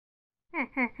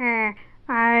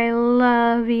I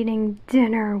love eating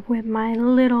dinner with my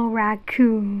little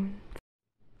raccoon.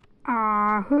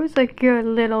 Ah, who's a good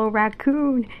little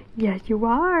raccoon? Yes, you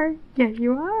are. Yes,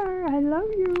 you are. I love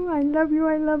you. I love you.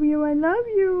 I love you. I love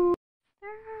you.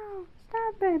 No,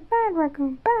 stop it. Bad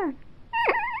raccoon. Bad.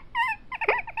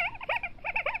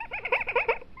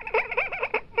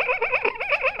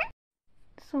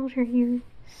 Soldier, you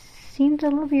seem to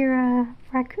love your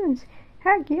raccoons.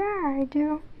 Heck yeah, I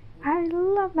do. I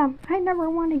love them. I never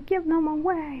want to give them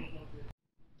away.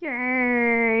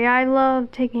 Yay! I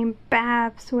love taking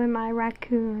baths with my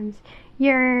raccoons.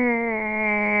 Yay!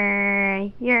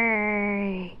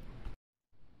 Yay!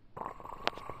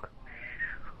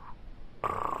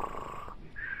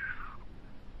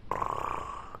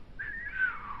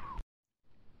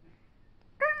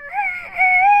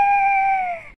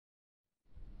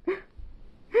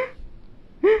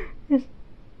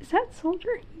 Is that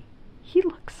Soldier? He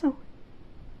looks so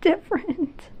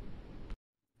different.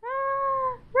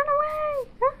 Ah! Run away!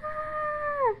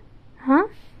 Ah! Huh?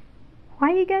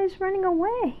 Why are you guys running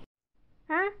away?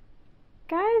 Huh?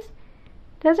 Guys?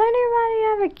 Does anybody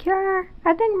have a cure?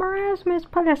 I think Marasmus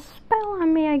put a spell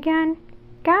on me again.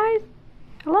 Guys?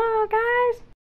 Hello, guys?